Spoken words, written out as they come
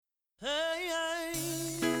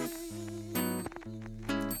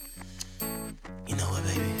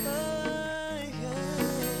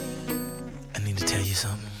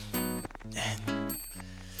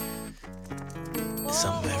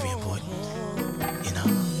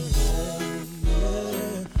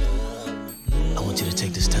want you to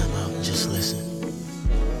take this time out and just listen.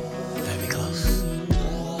 Very close.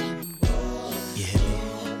 You hear me?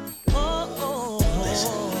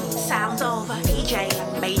 Listen. Sounds over, DJ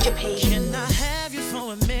Major P. Can I have you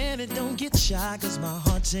for a minute? Don't get shy, cause my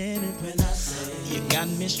heart's in it when I say you got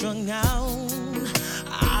me strung out.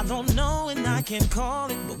 I don't know and I can't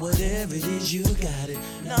call it, but whatever it is, you got it.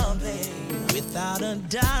 No, babe, without a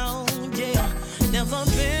doubt, yeah. Never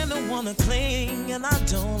been the one to cling, and I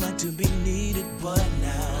don't like to be needed, but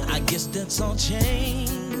now I guess that's all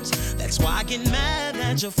changed. That's why I get mad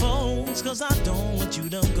at your folks, cause I don't want you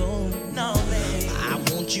to go. No, babe, I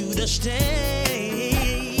want you to stay.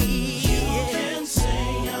 You can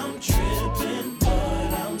say I'm tripping,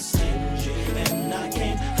 but I'm stingy, and I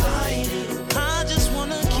can't hide it. I just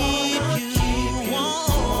wanna keep you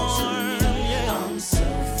warm. Yeah. I'm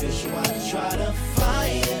selfish, why try to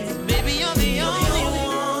fight it? Baby, you're the only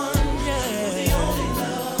one. Yeah. The only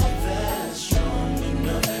love that's strong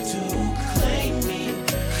enough to claim me.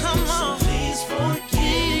 Come on, so please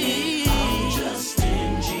forgive. I'm just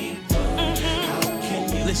stingy, but how can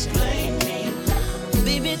you blame me?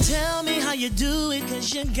 Baby, tell me how you do it,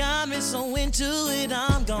 cause you got me so into it.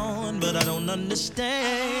 I'm gone, but I don't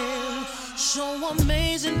understand. So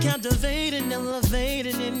amazing, captivating,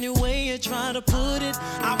 elevating, any way you try to put it.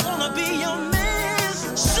 I wanna be your man.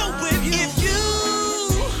 So if you,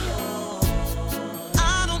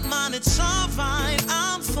 I don't mind, it's alright,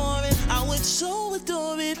 I'm for it. I would so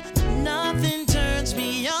adore it. Nothing turns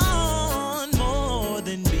me on more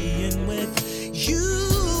than being with you.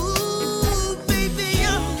 Baby,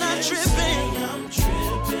 I'm not tripping.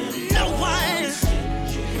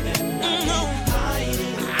 No,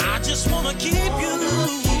 I just wanna keep you.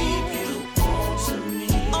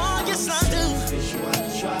 Oh, yes, I do.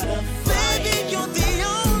 Baby, you're the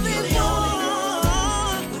only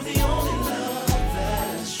one. The only love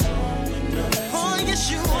that's strong enough. Oh, yes,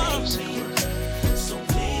 you are. So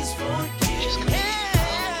please forgive me.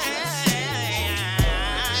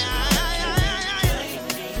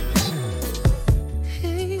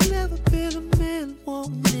 Ain't never been a man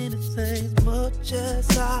wanting anything as much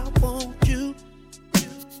as I want you.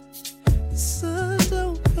 Sun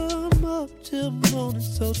don't come up till morning,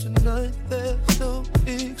 so tonight there's no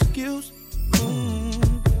excuse.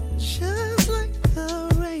 Just like the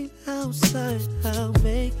rain outside, I'll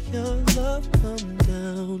make your love come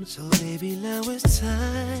down. So baby, now it's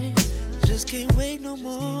time. Just can't wait no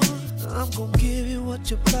more. I'm gonna give you what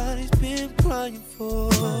your body's been crying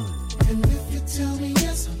for. And if you tell me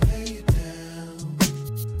yes, I'll lay it down.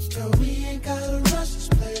 Girl, we ain't gotta rush,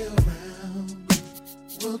 just play around.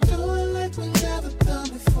 We'll do it like we never done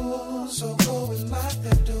before. So go and lock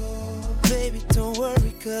that door. Baby, don't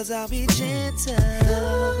worry, cause I'll be gentle.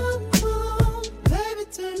 Come on, baby,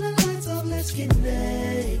 turn the lights off, let's get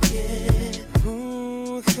naked.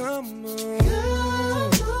 Ooh, come on.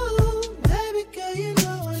 Come on, baby girl, you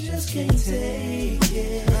know I just can't take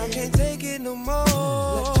it. I can't take it no more. Let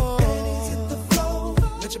your panties hit the floor.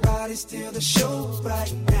 Let your body steal the show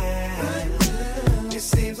right now. It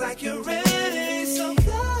seems like you're ready, so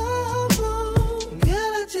come on.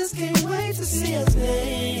 Girl, I just can't wait to see us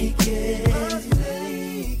naked.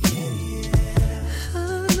 I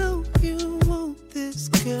know you want this,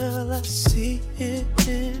 girl, I see it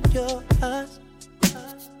in your eyes.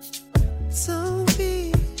 Don't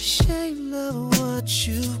be ashamed of what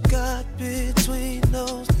you got between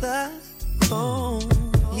those thighs. Oh,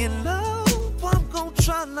 you know I'm gonna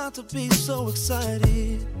try not to be so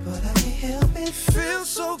excited, but I can't help it. Feels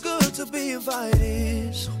so good to be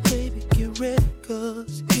invited. So baby, get ready,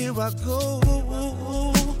 cause here I go.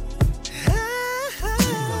 Take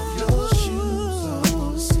off your shoes, I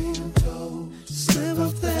wanna see them toes. Slip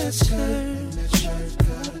off that skirt. That shirt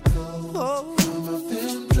gotta go. Oh. Come off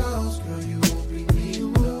them drawers, girl, you won't be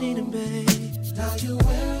needing them, babe. Now you're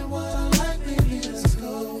wearing what I like, baby, let's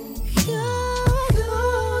go.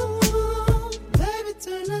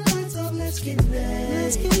 Turn the lights off, let's get naked.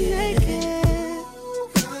 Let's get naked.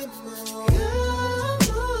 Come on,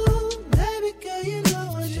 baby girl, you know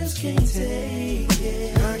I just can't take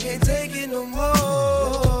it. I can't take it no more.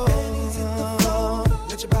 Let your panties hit the floor.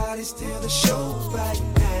 Let your body steal the show right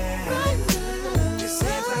now. It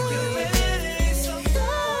seems like you're ready, so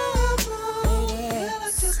come on. Girl, I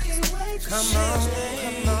just can't wait to come on,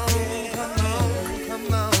 come on, come on, come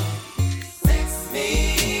on. Sex me.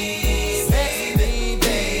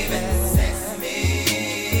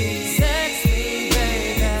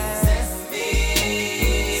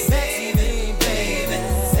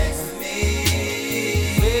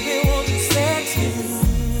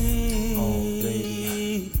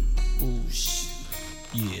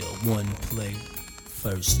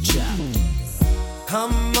 First chapter.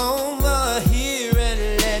 Come over here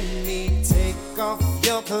and let me take off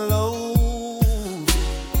your clothes.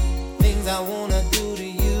 Things I wanna do to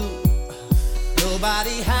you,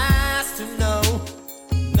 nobody has to know.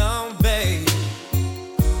 No, babe.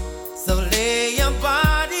 So lay your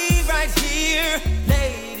body right here,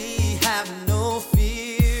 lady, have no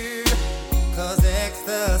fear, 'cause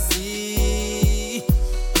ecstasy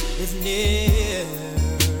is near.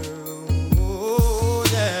 Oh,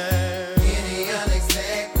 yeah. Any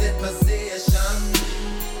unexpected position,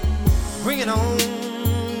 bring it on.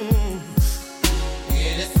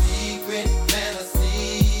 Any secret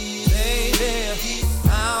fantasy, baby,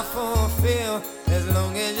 I'll fulfill as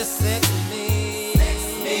long as you sex me. Sex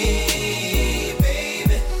me,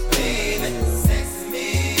 baby, baby, sex me.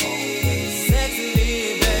 Sex me,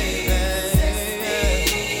 baby. Sex me,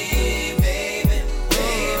 baby,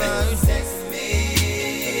 baby, sex me.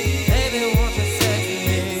 Baby, won't you sex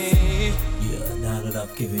me? Yeah, now that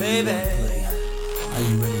I've given Baby. you that play, are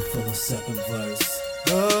you ready for the second verse?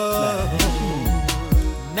 Oh.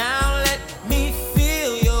 Now let me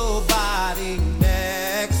feel your body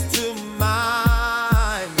next to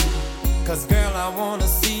mine, 'cause girl, I wanna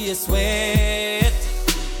see you sweat.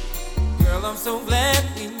 Girl, I'm so glad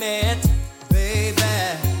we met, baby.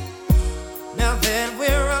 Now that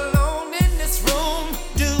we're alone in this room,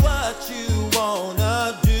 do what you wanna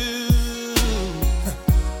do,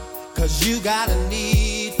 'cause you got a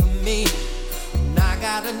need for me, and I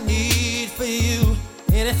got a need for you.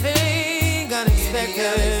 Anything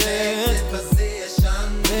unexpected position,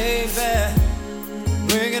 baby,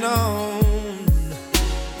 bring it on.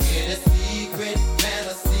 Any secret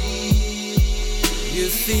fantasy, you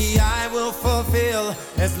see, I will fulfill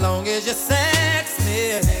as long as you sex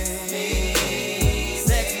me.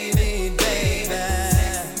 Sex me, baby.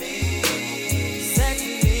 Sex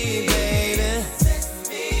me, baby.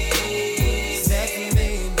 Sex me,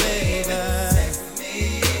 baby.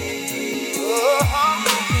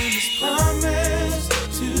 Promise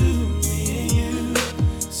to me and you.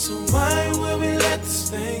 So why will we let this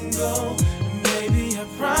thing go? And maybe I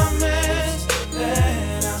promise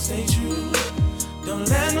that I'll stay true. Don't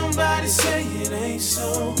let nobody say it ain't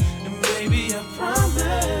so. And maybe I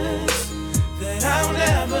promise that I'll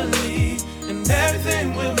never leave, and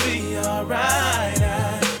everything will be alright.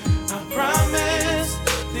 I promise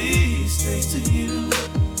these things to you.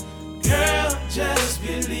 Girl, just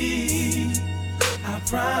believe. I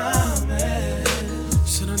promise.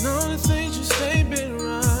 Said I know that things just ain't been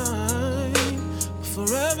right.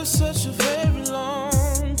 Forever such a very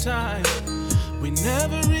long time. We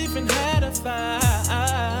never even had a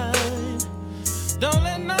fight. Don't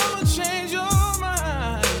let no one change your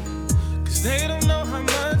mind, 'cause they don't know how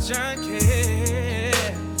much I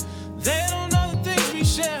care. They don't know the things we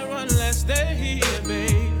share unless they're here,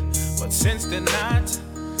 babe. But since they're not,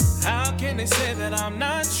 how can they say that I'm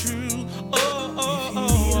not true? Oh, oh, oh,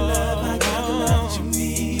 love, I got the love that you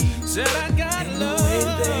need. Said I got love. No way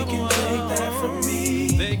that they can take that from me.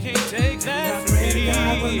 They can't take that from me.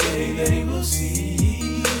 God, one day they will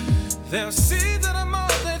see. They'll see that I'm all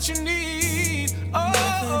that you need. Oh,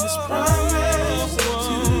 nothing is promised to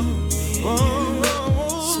me.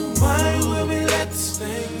 So why will we let this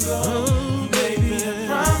thing go? Baby, I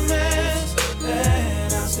promise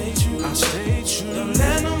that I'll stay true. I'll stay true. Don't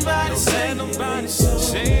let nobody say it ain't so.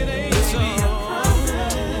 Baby, I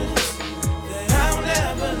promise that I'll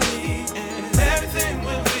never leave, and everything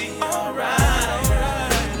will be alright.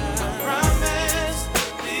 I promise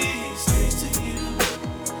these things to you.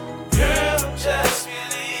 Girl, just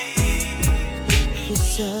believe. You're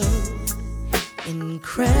so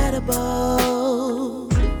incredible.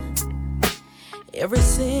 Ever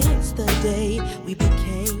since the day we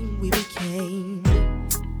became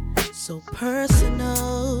so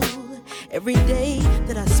personal. Every day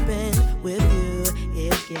that I spend with you,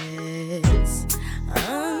 it gets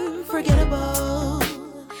unforgettable.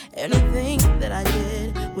 Anything that I did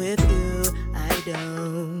with you, I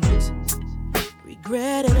don't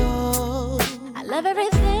regret it all. I love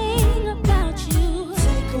everything about you.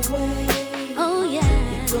 Take away, Oh yeah.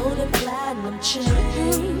 your golden platinum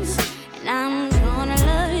chains. And I'm gonna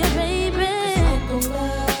love you, baby. I'm gonna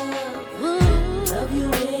love you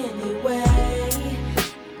anyway.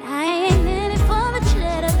 I ain't in it for the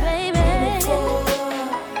cheddar, baby.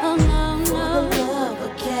 Oh no, For no. the love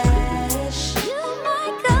of cash. You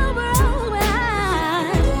might go broke, but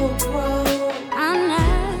Go broke, I'm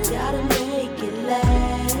not gotta make it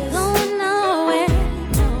last. going nowhere,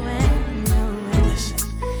 nowhere, nowhere. Listen,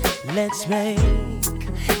 let's make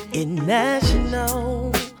it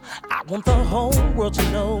national. I want the whole world to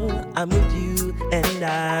know I'm with you and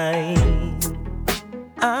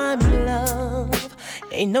I'm in love.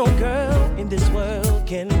 Ain't no girl in this world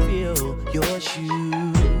can fill your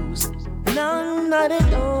shoes. No, not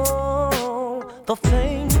at all. The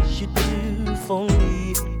things you do for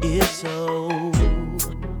me is so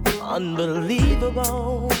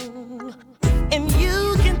unbelievable. And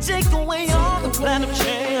you can take away all the platinum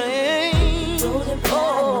chains.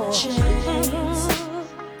 Oh.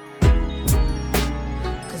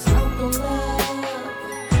 Cause Uncle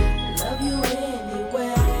love you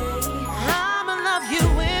anyway. I'ma love you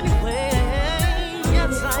anyway.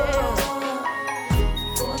 Yes, I am.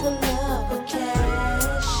 For the love of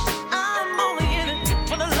cash, I'm only in it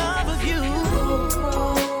for the love of you.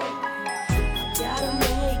 gotta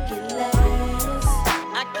make it last.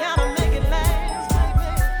 I gotta make it last, baby.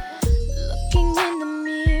 Looking in the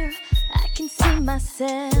mirror, I can see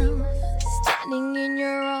myself standing in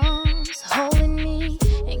your arms, holding me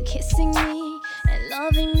and kissing me and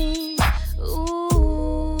loving me.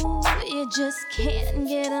 Ooh, you just can't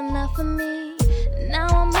get enough of me. Now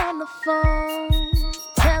I'm on the phone,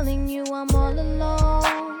 telling you I'm all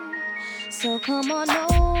alone. So come on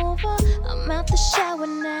over, I'm out the shower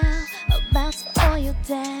now, about to oil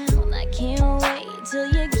down. I can't wait till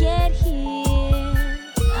you get here.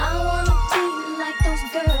 I wanna be like those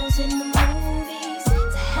girls in the movies,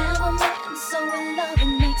 to have a man so in love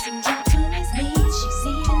and makes him drop to his knees. She's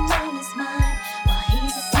even on his mind while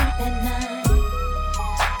he's asleep at night,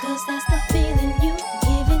 cause that's the feeling you've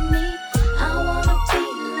given me. I wanna be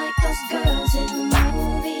like those girls in the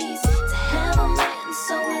movies, to have a man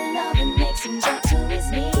so in love and makes him drop to his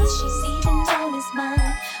knees. She's even on his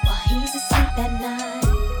mind while he's asleep at night,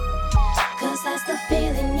 cause that's the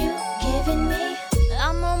feeling you've given me.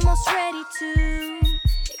 I'm almost ready to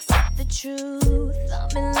accept the truth.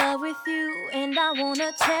 I'm in love with you and I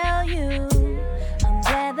wanna tell you I'm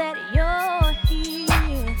glad that you're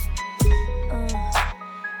here.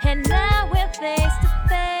 And now we're face to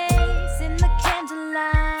face in the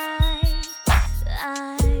candlelight.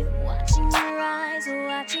 I'm watching your eyes,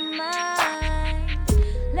 watching mine,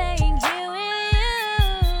 laying here with you.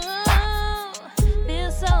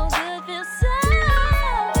 Feels so good, feels so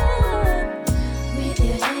good. With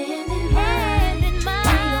your hand in mine, we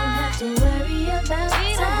don't have to worry about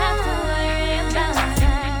time,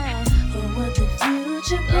 or what the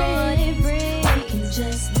future brings. We can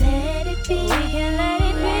just let it be.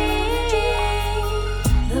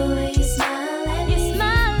 The way you smile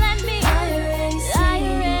at me, I already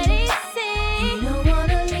see. You don't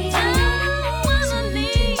wanna leave, so we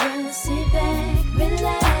can just sit back,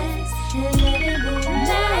 relax, and let it move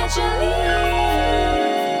naturally.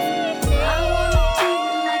 I wanna be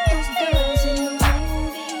like those girls in the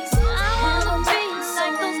movies. I wanna be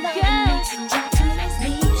like those girls and drop to his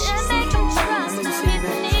knees. And make him drop to his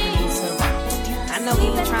knees. I know we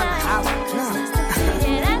were trying to holler,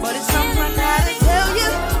 but it's something I gotta tell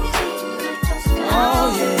you. Oh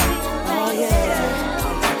yeah, oh yeah.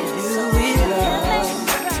 You with love.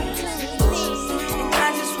 And I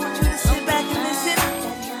just want you to sit back and listen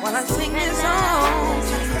while I sing this song.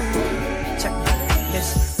 Check me,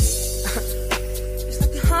 listen. It's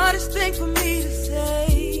like the hardest thing for me to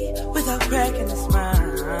say without cracking a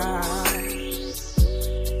smile.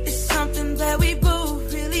 It's something that we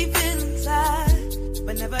both really feel inside,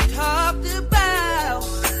 but never talked about.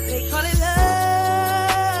 They call it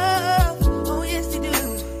love. Oh yes they do.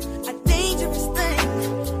 A dangerous thing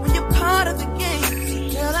when you're part of the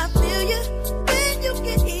game. Girl, I feel you when you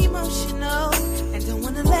get emotional and don't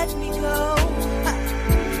wanna let me go.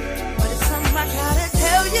 But it's something I gotta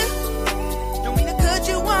tell you. Don't mean to cut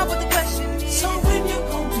you off with the question is, so when you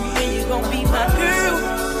gon' be my girl?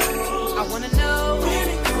 I wanna know when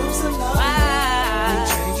it comes to love,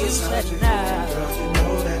 why you said now.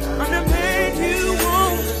 I'm the man you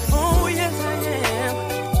want. Oh yes I am.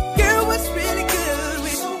 Girl, what's really good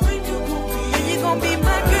with you? When you gon' be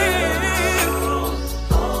my girl?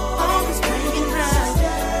 Always bringing round,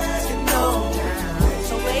 you know now.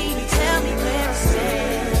 So baby, tell me where to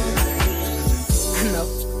stand. I know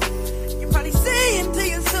you're probably saying to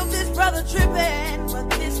yourself, this brother tripping, but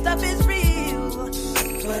this stuff is real.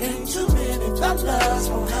 But ain't too many fellas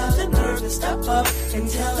won't have the nerve to step up and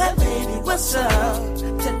tell that baby what's up, to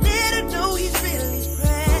let her know he's really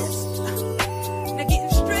pressed. Now getting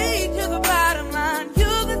straight to the bottom line,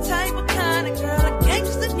 you're the type of kind of girl a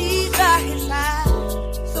gangster needs by his side.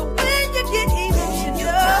 So when you get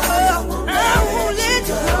emotional, I won't let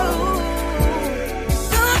you go.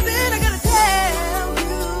 Something I gotta tell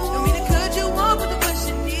you. Don't mean to cut you off with the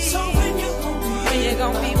question need. So when you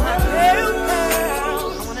gon' be my girl?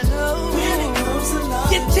 I wanna know when it comes to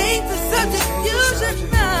love. You change the subject, you should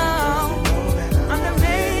know. I'm the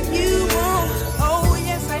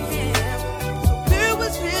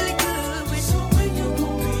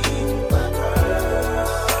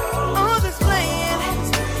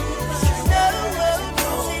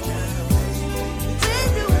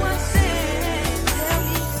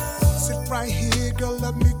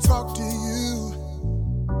talk to you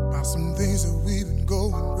about some things that we've been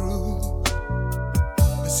going through.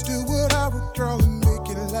 Let's do what I would, girl, and make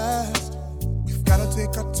it last. We've gotta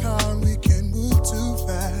take our time, we can't move too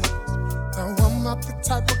fast. Now I'm not the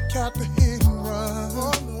type of cat to hit and run.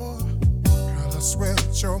 Oh, no. Girl, I swear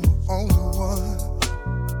that you're my only one.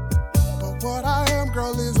 But what I am,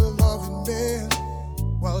 girl, is a loving man,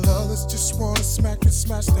 while others just wanna smack and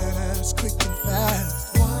smash that ass quick and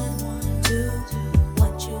fast. 1, 2,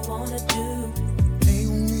 what you wanna do?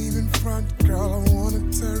 Ain't even front, girl, I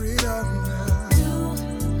wanna tear it up now. 2,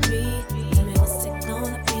 3, tell me what's it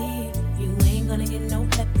gonna be? You ain't gonna get no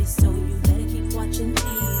peppy, so you better keep watching TV.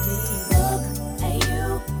 Look at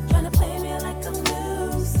you, tryna play me like I'm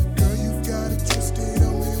loose. Girl, you've got it twisted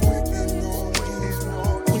on me, wicked on me.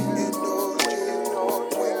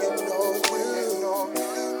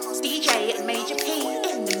 DJ Major P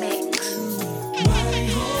in the mix. My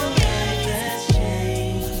whole life has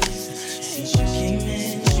changed since you came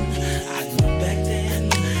in. I knew back then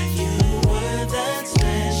you were that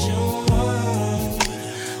special one.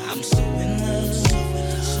 I'm so in love,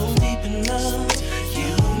 so deep in love.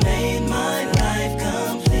 You made my life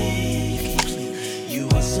complete. You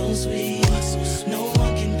are so sweet, no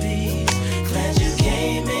one can beat. Glad you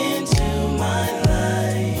came into my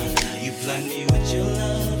life. You blind me with your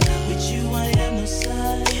love. With you I am no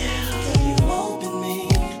side. When you open me,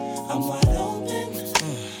 I'm wide open.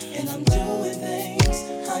 And I'm doing things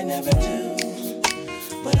I never do.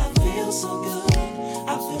 But I feel so good,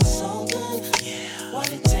 I feel so good. Why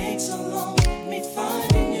did it take so long, me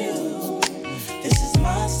finding you? This is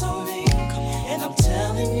my story, and I'm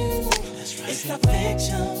telling you, it's not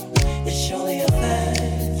fiction, it's surely a fact.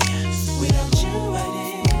 Without you right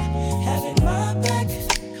here, having my back,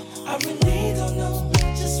 I really don't know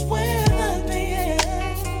just where I'd be at.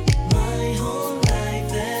 My whole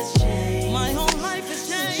life has changed. My whole life has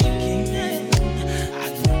changed. Since you came in, I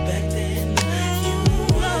knew back then you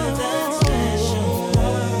were that special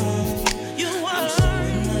one. I'm so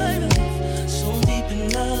in love, so deep in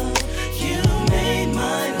love. You made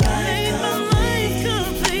my life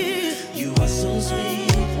complete. You are so sweet,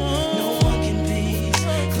 no one can beat.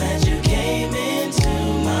 Glad you came into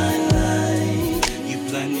my life. You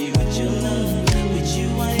blind me with your love. With you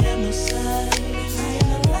I am no side. I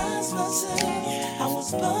analyze myself. I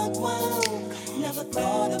was buck wild. Never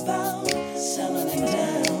thought about settling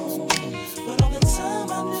down. But all the time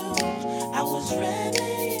I knew I was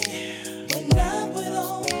ready. But not with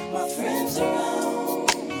all my friends around.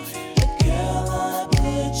 But girl, I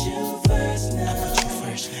put you first now.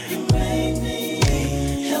 You made me,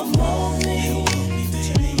 help mold me,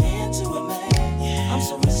 turn me into a man. I'm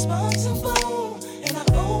so responsible, and I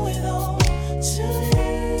owe it all to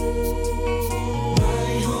you.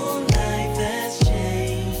 My whole life has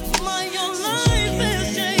changed. My whole life has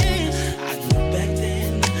changed. I knew back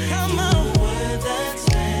then you were that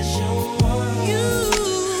special one. You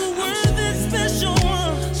were that special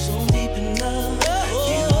one. So deep in love,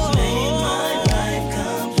 you made my life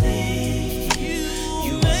complete.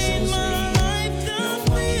 You made my life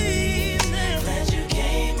complete. Glad you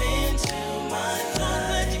came into my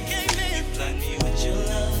life. You blind me with your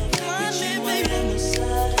love. With you I am no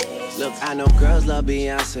side. Look, I know girls love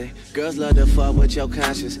Beyonce. Girls love to fuck with your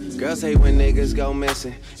conscience. Girls hate when niggas go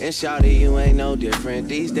missing. And shawty, you ain't no different.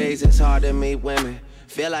 These days it's hard to meet women.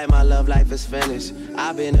 Feel like my love life is finished.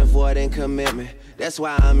 I've been avoiding commitment. That's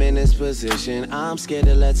why I'm in this position. I'm scared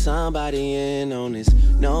to let somebody in on this.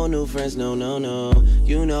 No new friends, no, no, no.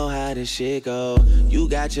 You know how this shit go. You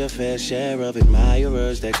got your fair share of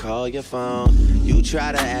admirers that call your phone. You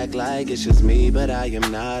try to act like it's just me, but I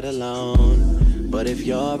am not alone. But if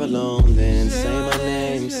you're alone, then say my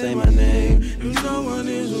name, say my name. If no one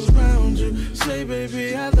is around you, say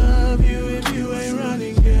baby I love you. If you ain't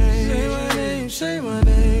running game, say my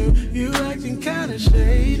name. You acting kinda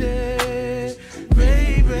shady,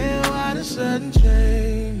 baby. Why the sudden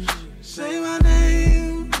change? Say my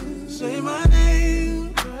name, say my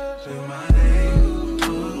name, say my name.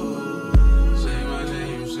 Ooh. Say my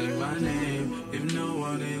name, say my name. If no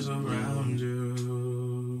one is around you.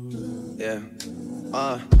 Yeah.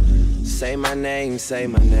 Say my name, say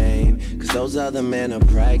my name. Cause those other men are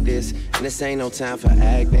practice. And this ain't no time for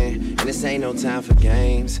acting. And this ain't no time for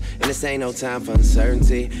games. And this ain't no time for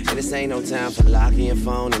uncertainty. And this ain't no time for locking your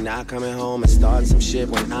phone and not coming home and starting some shit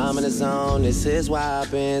when I'm in the zone. This is why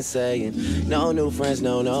I've been saying no new friends,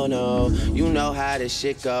 no, no, no. You know how this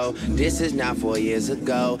shit go. This is not 4 years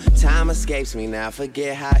ago. Time escapes me now.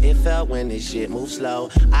 Forget how it felt when this shit moved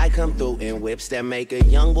slow. I come through in whips that make a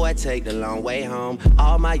young boy take the long way home.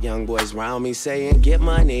 All my young boys niggas round me saying get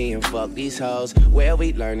money and fuck these hoes. Where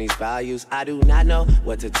we learn these values, I do not know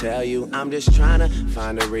what to tell you. I'm just trying to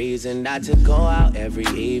find a reason not to go out every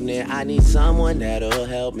evening. I need someone that'll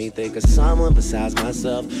help me think of someone besides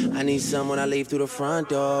myself. I need someone I leave through the front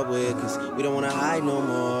door with, cause we don't wanna hide no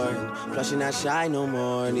more. And plus you're not shy no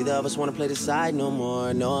more. Neither of us wanna play the side no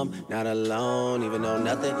more. No, I'm not alone, even though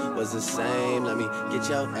nothing was the same. Let me get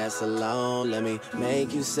your ass alone. Let me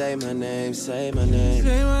make you say my name, say my name.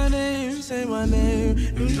 Say my name, say my name.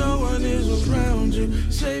 If no one is around you,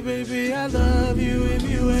 say baby I love you if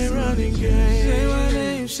you ain't running game. Say my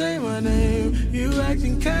name, say my name. You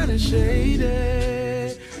acting kinda shady,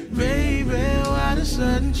 baby. Why the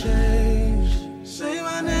sudden change? Say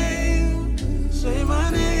my name, say my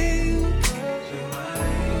name. Say my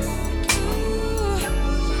name.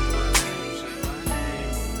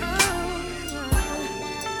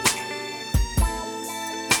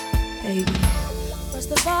 Baby,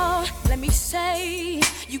 first of all, let me say,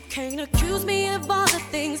 you can't accuse me of all the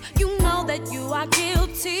things you know that you are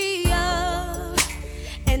guilty of.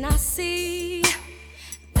 And I see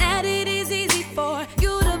that it is easy for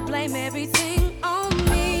you to blame everything on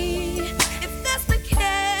me. If that's the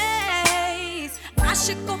case, I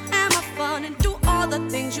should go have my fun and do all the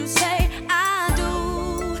things you say I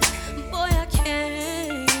do. Boy, I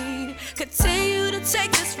can't continue to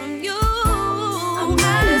take this from you. I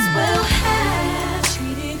might as well have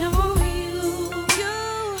cheated on you.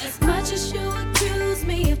 As much as you accuse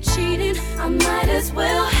me of cheating, I might as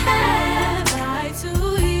well have lied to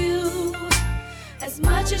you. As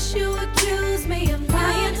much as you accuse me of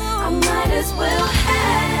lying, I might as well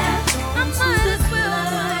have. I might as well.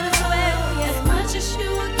 As much as you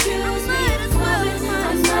accuse me of loving,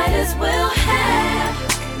 I might as well have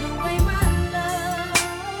given away my love.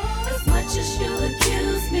 As much as you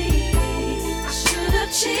accuse me, I should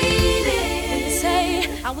have cheated. Say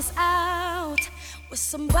I was out with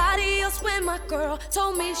somebody else when my girl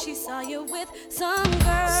told me she saw you with some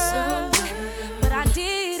girl, but I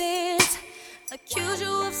didn't accuse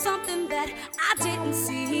you of something that I didn't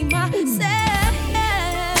see myself.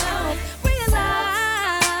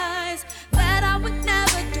 Realize that I would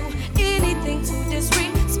never do anything to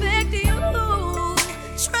disrespect you.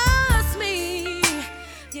 Trust me,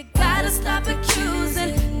 you gotta stop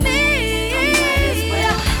accusing me. Might as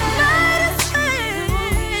well, love.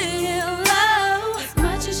 As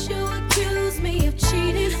much as you accuse me of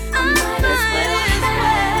cheating, I might as well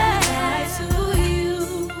lie to you.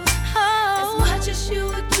 As much as you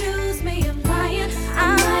accuse me of lying,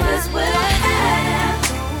 I might as well have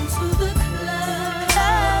gone to the club.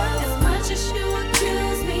 As much as you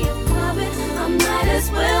accuse me of loving, I might as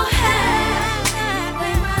well have given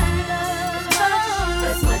away my love.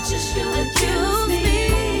 As much as you accuse me,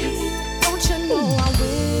 don't you know I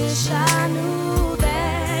wish I knew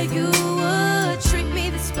that you would treat me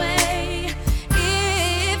this way.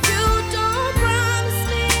 If you don't promise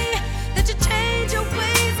me that you change your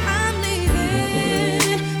ways, I'm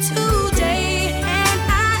leaving today and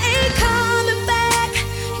I ain't coming back.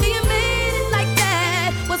 Yeah, you made it like that,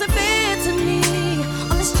 wasn't fair to me.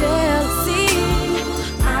 All this jealousy,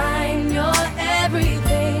 I'm your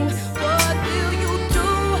everything. What will you do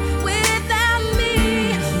without me?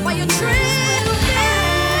 Why you treat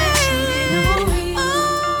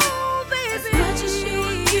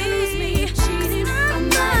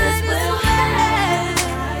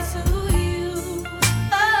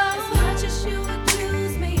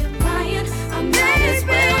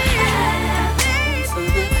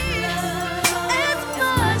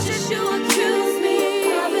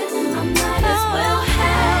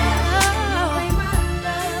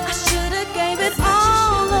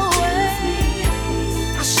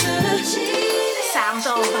Sounds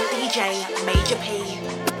of DJ Major P.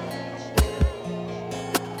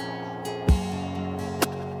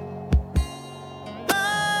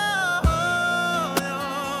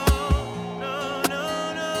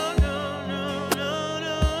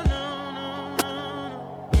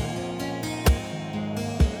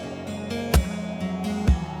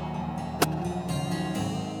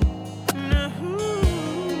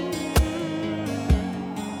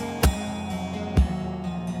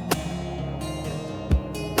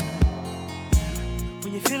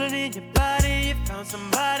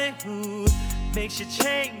 Somebody who makes you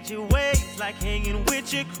change your ways, like hanging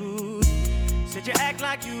with your crew. Said you act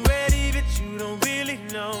like you ready, but you don't really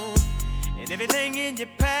know. And everything in your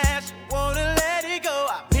past, you wanna let it go.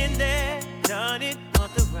 I've been there, done it on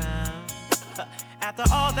the ground. After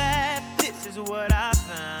all that, this is what I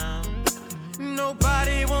found.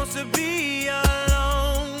 Nobody wants to be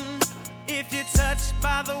alone. If you get touched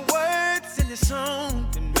by the words in the song,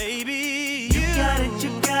 then maybe you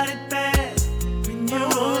got it bad. When you're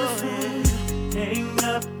on the phone, hang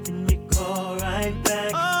up and you call right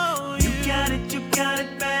back. Oh, you got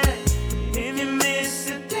it bad. If you miss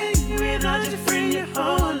a day without your friend, your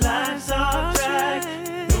whole life's off track.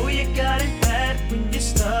 Know you got it bad when you're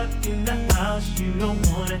stuck in the house, you don't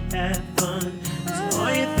wanna have fun. That's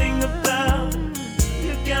all you think about.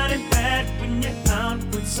 You got it bad when you're out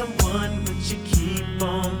with someone, but you keep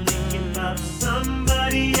on thinking about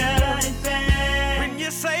somebody else. When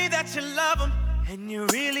you say that you love them, and you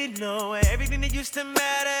really know everything that used to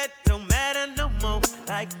matter don't matter no more.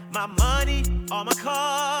 Like my money, all my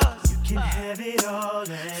cars, you can have it all.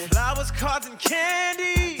 And flowers, cards, and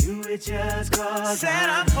candy, do it just cause. Said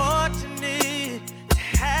I'm fortunate to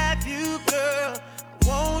have you, girl. I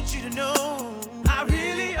want you to know I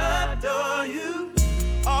really adore you.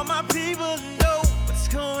 All my people know what's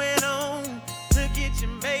going on. Look at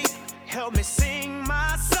your mate, help me sing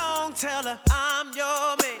my song. Tell her I'm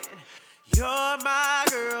your man, you're my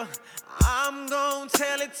girl. I'm gonna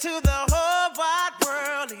tell it to the whole wide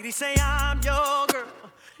world. Ladies say I'm your girl,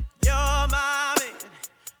 you're my man.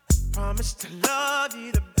 Promise to love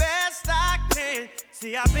you the best I can.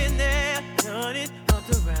 See, I've been there, done it, up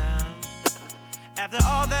around. After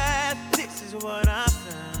all that, this is what I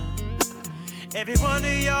found. Every one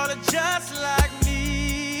of y'all are just like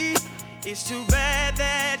me. It's too bad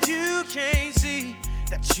that you can't see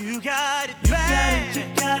that you got it bad. You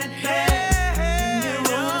got it bad. When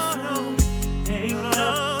you're on the phone, hang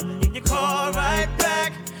up and you call right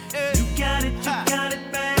back. You got it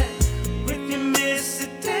bad. When you miss a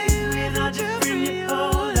day without your friend, your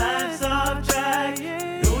whole life's off track.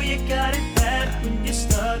 Know you got it bad when you're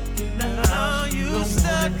stuck in the house. You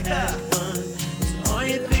stuck up. That's all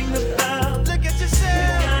you think about. Look at yourself.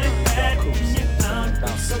 You got it bad when you're out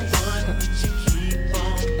with someone, but you keep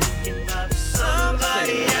on thinking about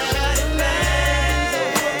somebody else.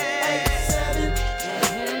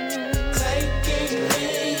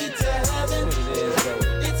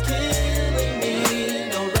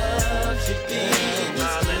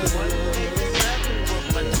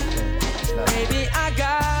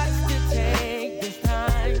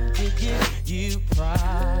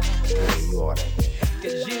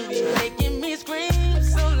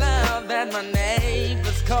 My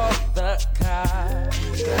neighbors call the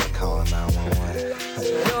cops. You gotta call 911.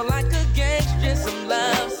 You're like a gangster, some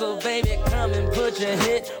love, so baby, come and put your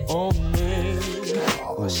hit on me.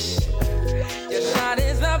 Oh shit. Your shot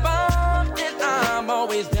is the bomb, and I'm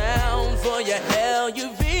always down for your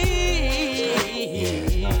LUV.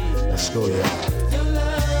 Yeah. Let's go, y'all.